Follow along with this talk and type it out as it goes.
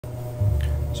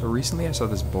So recently I saw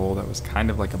this bowl that was kind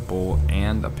of like a bowl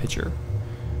and a pitcher,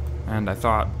 and I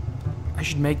thought I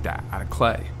should make that out of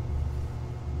clay.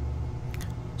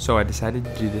 So I decided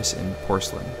to do this in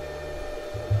porcelain.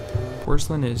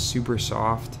 Porcelain is super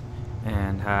soft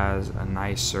and has a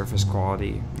nice surface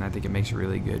quality, and I think it makes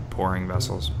really good pouring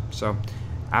vessels. So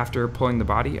after pulling the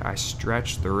body, I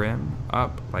stretched the rim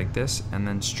up like this and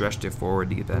then stretched it forward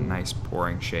to get that nice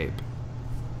pouring shape.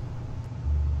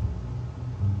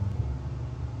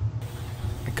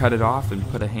 I cut it off and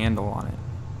put a handle on it,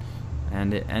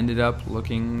 and it ended up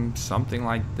looking something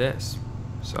like this.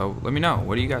 So let me know,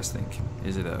 what do you guys think?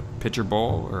 Is it a pitcher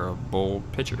bowl or a bowl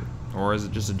pitcher? Or is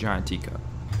it just a giant teacup?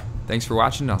 Thanks for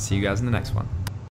watching, and I'll see you guys in the next one.